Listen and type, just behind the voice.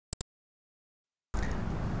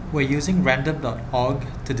We're using random.org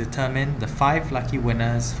to determine the 5 lucky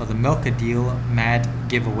winners for the MilkADeal MAD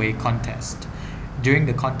Giveaway Contest. During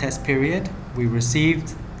the contest period, we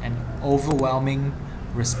received an overwhelming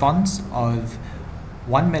response of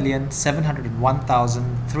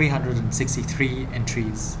 1,701,363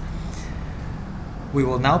 entries. We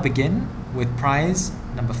will now begin with prize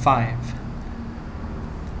number 5.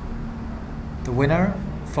 The winner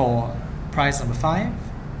for prize number 5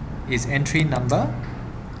 is entry number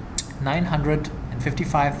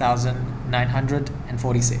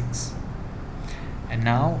 955,946. And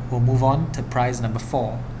now we'll move on to prize number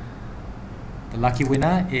 4. The lucky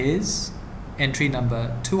winner is entry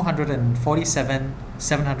number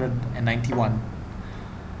 247,791.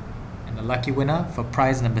 And the lucky winner for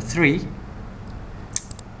prize number 3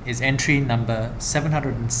 is entry number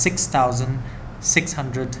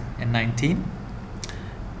 706,619.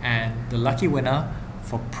 And the lucky winner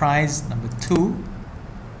for prize number 2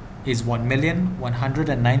 is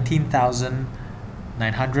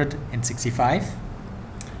 1,119,965.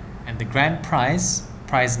 And the grand prize,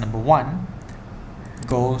 prize number 1,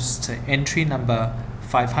 goes to entry number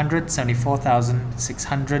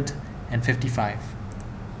 574,655.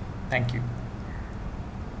 Thank you.